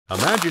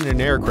Imagine an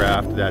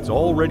aircraft that's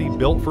already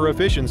built for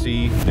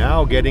efficiency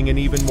now getting an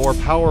even more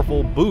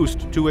powerful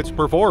boost to its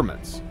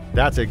performance.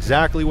 That's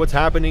exactly what's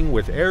happening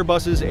with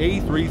Airbus's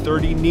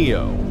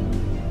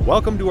A330neo.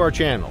 Welcome to our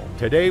channel.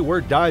 Today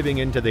we're diving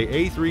into the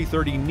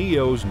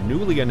A330neo's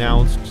newly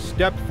announced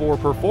Step 4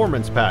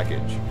 performance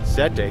package,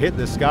 set to hit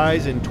the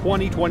skies in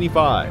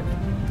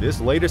 2025.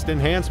 This latest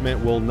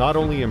enhancement will not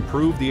only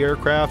improve the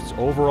aircraft's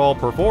overall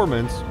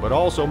performance, but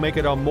also make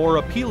it a more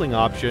appealing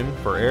option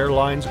for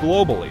airlines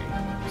globally.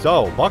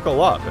 So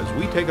buckle up as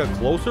we take a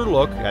closer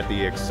look at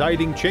the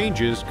exciting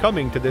changes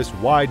coming to this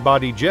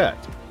wide-body jet.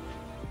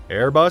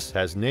 Airbus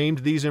has named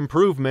these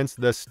improvements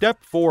the Step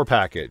 4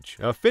 package,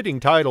 a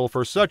fitting title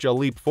for such a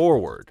leap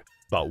forward.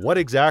 But what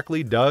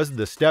exactly does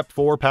the Step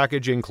 4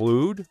 package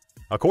include?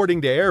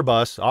 According to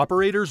Airbus,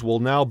 operators will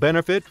now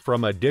benefit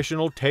from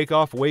additional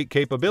takeoff weight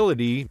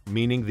capability,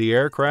 meaning the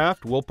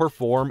aircraft will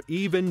perform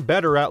even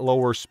better at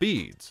lower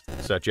speeds,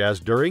 such as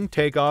during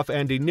takeoff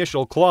and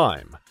initial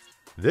climb.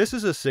 This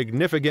is a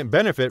significant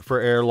benefit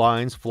for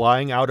airlines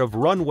flying out of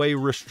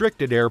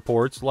runway-restricted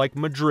airports like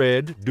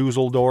Madrid,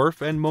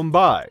 Dusseldorf, and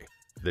Mumbai.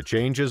 The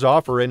changes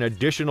offer an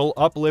additional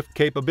uplift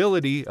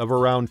capability of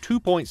around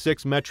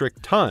 2.6 metric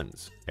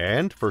tons,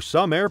 and for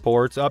some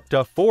airports up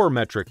to 4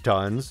 metric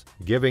tons,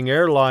 giving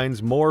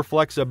airlines more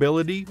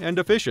flexibility and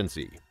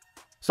efficiency.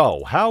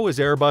 So, how is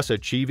Airbus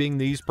achieving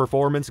these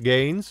performance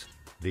gains?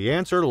 The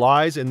answer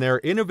lies in their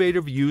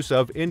innovative use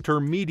of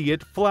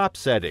intermediate flap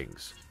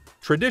settings.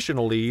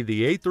 Traditionally,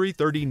 the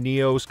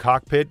A330neo's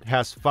cockpit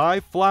has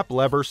 5 flap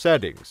lever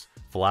settings: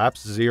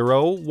 flaps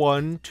 0,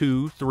 1,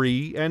 2,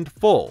 3, and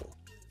full.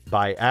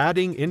 By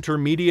adding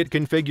intermediate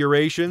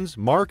configurations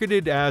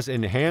marketed as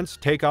Enhanced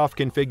Takeoff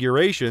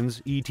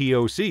Configurations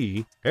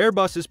 (ETOC),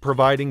 Airbus is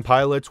providing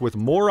pilots with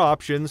more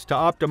options to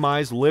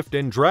optimize lift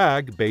and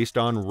drag based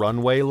on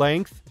runway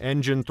length,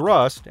 engine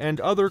thrust, and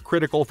other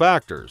critical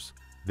factors.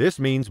 This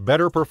means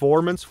better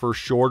performance for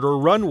shorter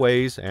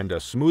runways and a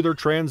smoother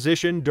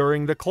transition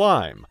during the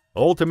climb,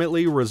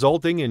 ultimately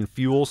resulting in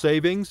fuel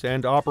savings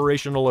and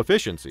operational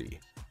efficiency.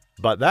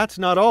 But that's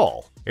not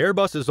all.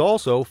 Airbus is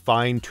also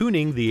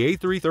fine-tuning the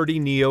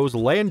A330neo's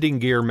landing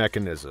gear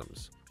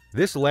mechanisms.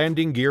 This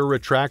landing gear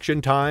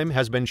retraction time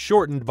has been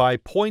shortened by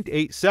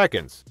 0.8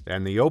 seconds,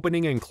 and the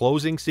opening and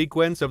closing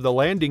sequence of the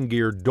landing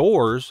gear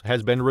doors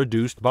has been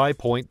reduced by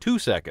 0.2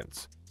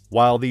 seconds.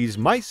 While these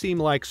might seem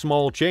like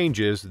small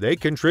changes, they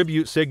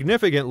contribute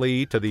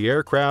significantly to the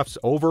aircraft's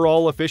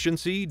overall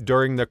efficiency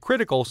during the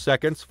critical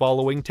seconds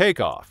following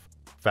takeoff.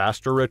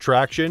 Faster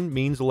retraction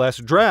means less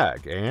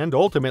drag and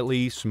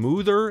ultimately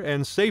smoother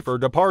and safer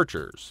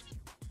departures.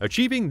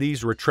 Achieving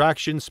these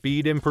retraction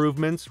speed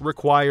improvements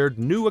required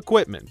new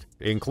equipment,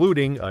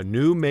 including a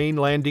new main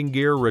landing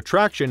gear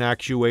retraction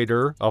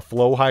actuator, a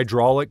flow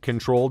hydraulic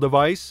control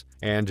device,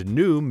 and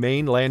new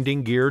main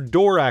landing gear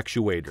door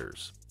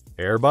actuators.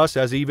 Airbus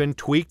has even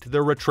tweaked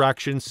the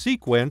retraction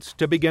sequence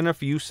to begin a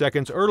few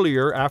seconds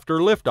earlier after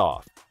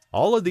liftoff.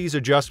 All of these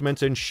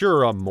adjustments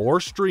ensure a more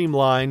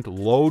streamlined,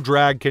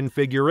 low-drag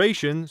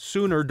configuration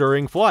sooner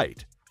during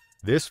flight.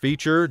 This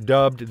feature,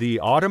 dubbed the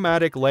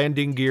Automatic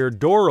Landing Gear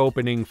Door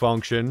Opening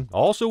function,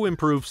 also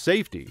improves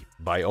safety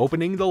by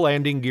opening the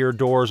landing gear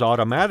doors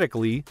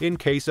automatically in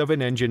case of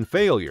an engine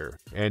failure,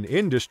 an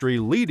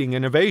industry-leading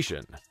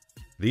innovation.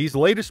 These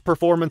latest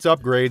performance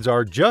upgrades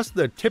are just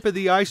the tip of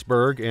the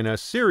iceberg in a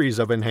series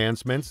of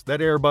enhancements that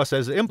Airbus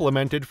has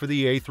implemented for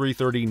the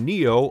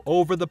A330neo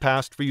over the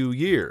past few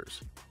years.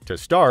 To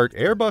start,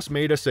 Airbus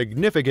made a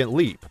significant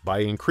leap by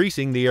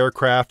increasing the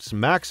aircraft's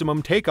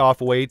maximum takeoff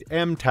weight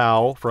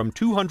MTOW from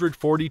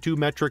 242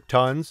 metric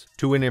tons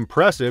to an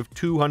impressive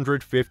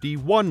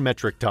 251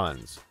 metric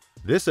tons.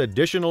 This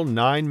additional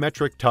 9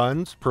 metric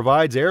tons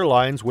provides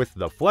airlines with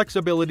the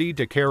flexibility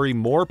to carry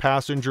more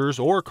passengers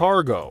or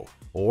cargo,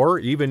 or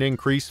even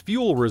increase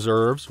fuel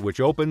reserves, which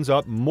opens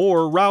up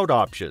more route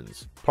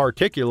options,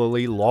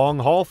 particularly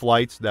long-haul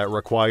flights that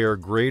require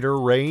greater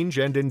range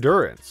and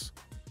endurance.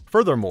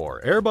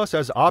 Furthermore, Airbus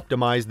has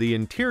optimized the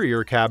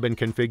interior cabin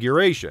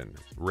configuration,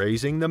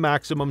 raising the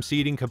maximum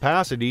seating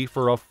capacity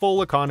for a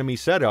full economy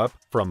setup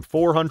from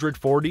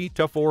 440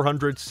 to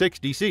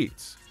 460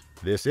 seats.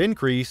 This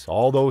increase,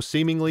 although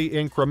seemingly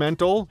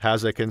incremental,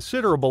 has a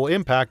considerable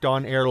impact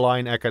on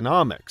airline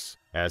economics,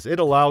 as it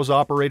allows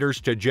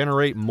operators to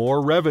generate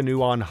more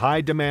revenue on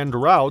high-demand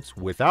routes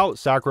without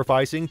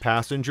sacrificing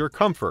passenger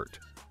comfort.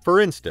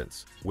 For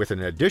instance, with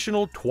an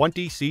additional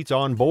 20 seats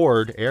on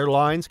board,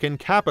 airlines can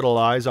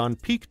capitalize on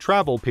peak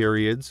travel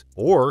periods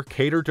or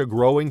cater to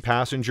growing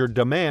passenger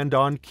demand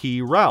on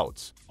key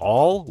routes,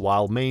 all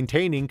while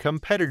maintaining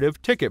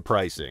competitive ticket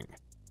pricing.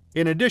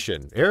 In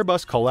addition,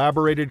 Airbus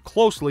collaborated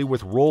closely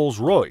with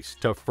Rolls-Royce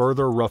to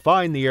further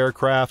refine the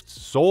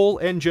aircraft's sole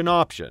engine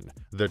option,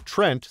 the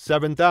Trent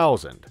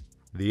 7000.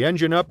 The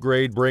engine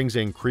upgrade brings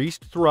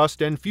increased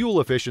thrust and fuel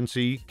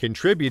efficiency,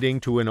 contributing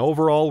to an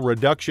overall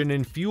reduction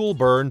in fuel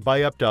burn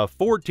by up to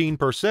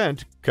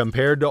 14%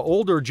 compared to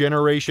older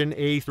generation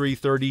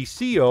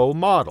A330ceo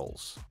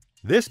models.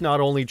 This not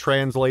only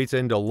translates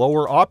into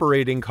lower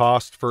operating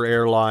costs for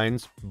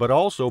airlines, but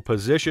also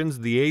positions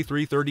the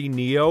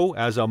A330neo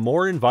as a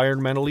more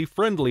environmentally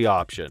friendly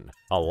option,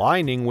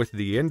 aligning with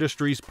the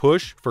industry's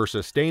push for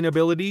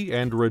sustainability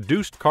and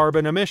reduced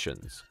carbon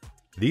emissions.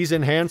 These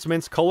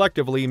enhancements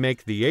collectively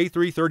make the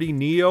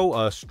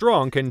A330neo a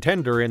strong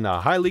contender in the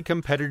highly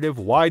competitive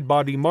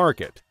wide-body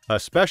market,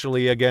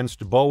 especially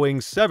against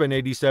Boeing's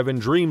 787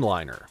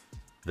 Dreamliner.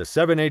 The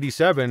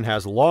 787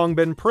 has long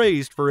been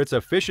praised for its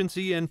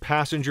efficiency and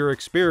passenger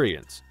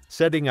experience,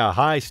 setting a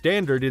high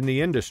standard in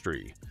the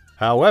industry.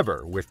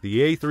 However, with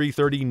the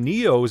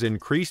A330neo's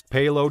increased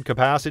payload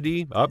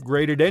capacity,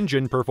 upgraded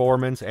engine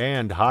performance,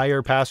 and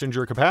higher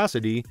passenger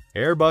capacity,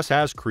 Airbus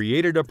has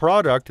created a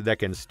product that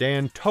can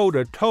stand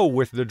toe-to-toe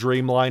with the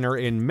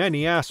Dreamliner in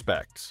many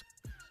aspects.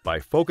 By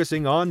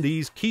focusing on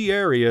these key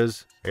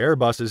areas,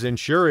 Airbus is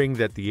ensuring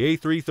that the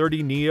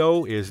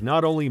A330neo is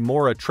not only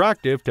more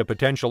attractive to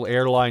potential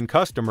airline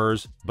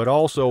customers, but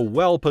also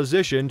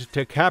well-positioned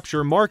to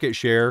capture market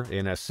share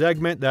in a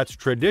segment that's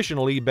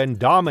traditionally been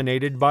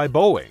dominated by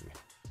Boeing.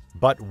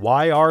 But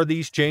why are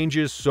these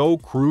changes so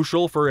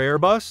crucial for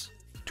Airbus?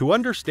 To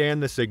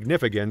understand the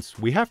significance,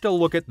 we have to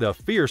look at the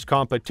fierce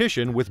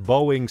competition with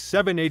Boeing's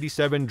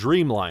 787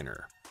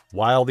 Dreamliner.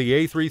 While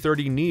the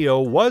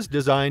A330neo was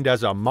designed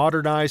as a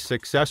modernized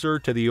successor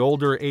to the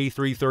older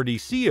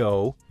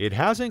A330ceo, it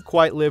hasn't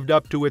quite lived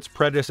up to its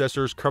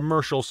predecessor's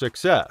commercial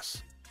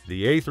success.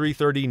 The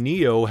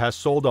A330neo has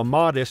sold a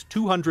modest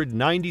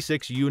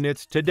 296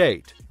 units to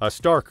date, a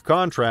stark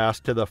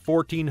contrast to the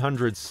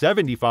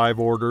 1,475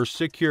 orders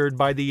secured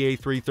by the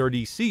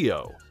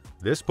A330ceo.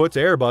 This puts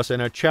Airbus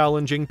in a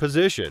challenging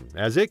position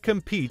as it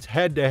competes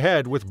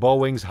head-to-head with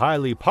Boeing's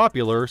highly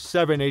popular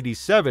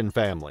 787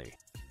 family.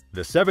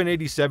 The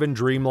 787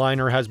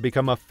 Dreamliner has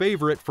become a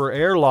favorite for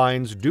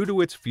airlines due to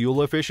its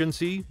fuel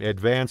efficiency,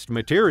 advanced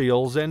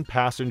materials, and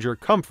passenger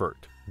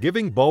comfort,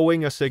 giving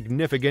Boeing a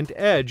significant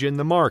edge in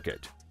the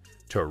market.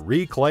 To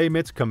reclaim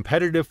its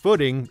competitive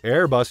footing,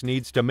 Airbus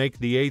needs to make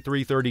the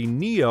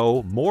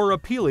A330neo more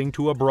appealing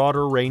to a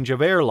broader range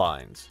of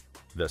airlines.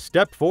 The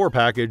Step 4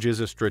 package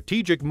is a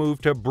strategic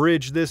move to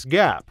bridge this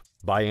gap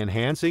by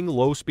enhancing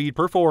low-speed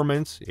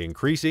performance,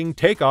 increasing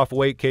takeoff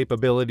weight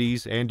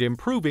capabilities, and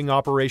improving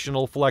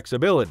operational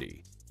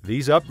flexibility.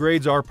 These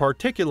upgrades are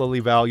particularly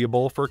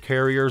valuable for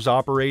carriers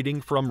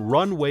operating from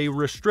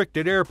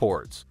runway-restricted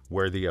airports,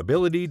 where the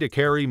ability to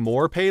carry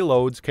more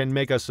payloads can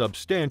make a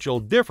substantial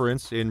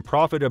difference in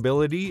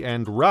profitability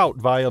and route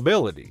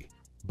viability.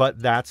 But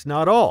that's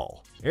not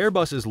all.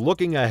 Airbus is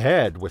looking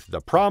ahead with the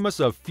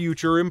promise of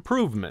future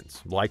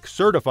improvements, like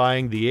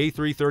certifying the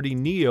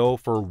A330neo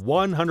for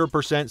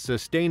 100%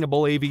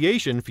 sustainable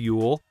aviation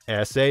fuel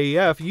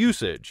 (SAF)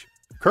 usage.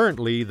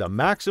 Currently, the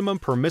maximum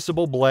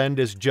permissible blend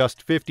is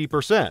just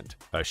 50%.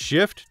 A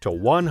shift to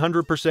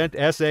 100%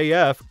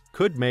 SAF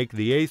could make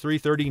the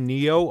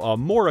A330neo a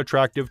more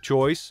attractive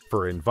choice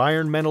for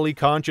environmentally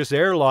conscious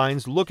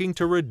airlines looking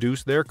to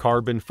reduce their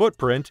carbon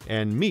footprint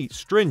and meet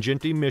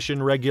stringent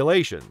emission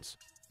regulations.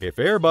 If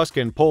Airbus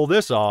can pull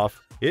this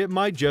off, it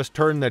might just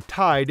turn the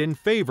tide in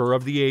favor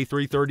of the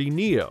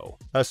A330neo,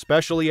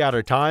 especially at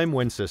a time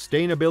when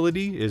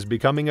sustainability is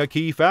becoming a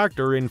key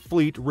factor in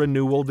fleet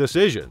renewal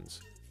decisions.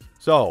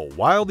 So,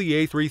 while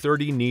the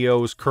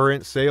A330neo's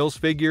current sales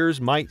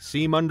figures might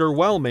seem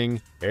underwhelming,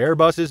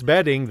 Airbus is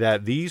betting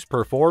that these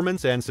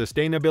performance and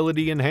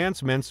sustainability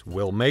enhancements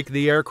will make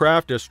the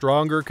aircraft a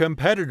stronger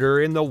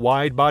competitor in the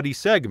wide-body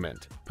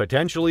segment,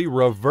 potentially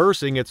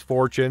reversing its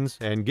fortunes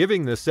and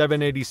giving the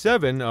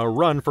 787 a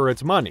run for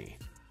its money.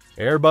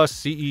 Airbus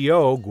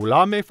CEO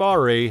Guillaume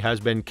Faré has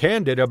been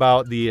candid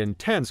about the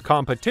intense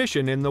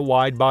competition in the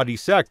wide-body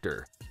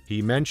sector.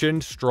 He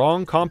mentioned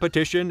strong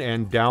competition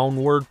and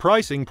downward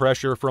pricing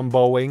pressure from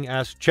Boeing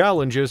as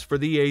challenges for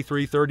the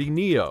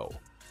A330neo.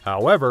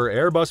 However,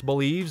 Airbus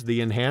believes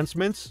the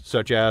enhancements,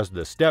 such as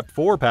the Step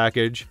 4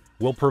 package,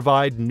 will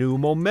provide new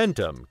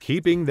momentum,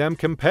 keeping them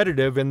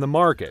competitive in the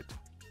market.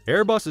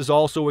 Airbus is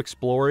also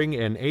exploring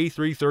an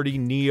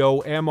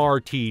A330neo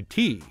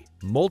MRTT,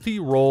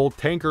 multi-role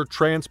tanker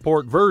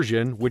transport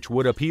version, which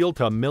would appeal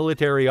to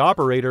military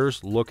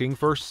operators looking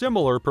for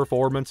similar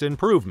performance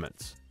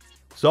improvements.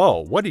 So,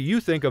 what do you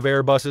think of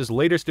Airbus's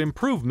latest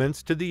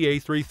improvements to the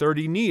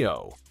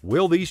A330neo?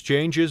 Will these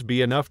changes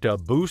be enough to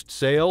boost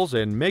sales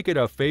and make it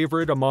a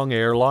favorite among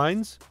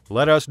airlines?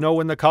 Let us know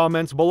in the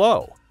comments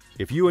below.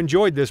 If you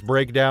enjoyed this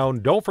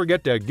breakdown, don't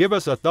forget to give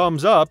us a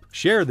thumbs up,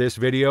 share this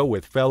video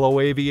with fellow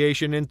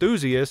aviation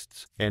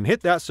enthusiasts, and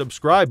hit that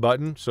subscribe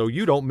button so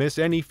you don't miss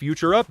any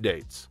future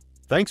updates.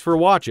 Thanks for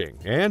watching,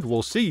 and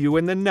we'll see you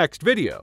in the next video.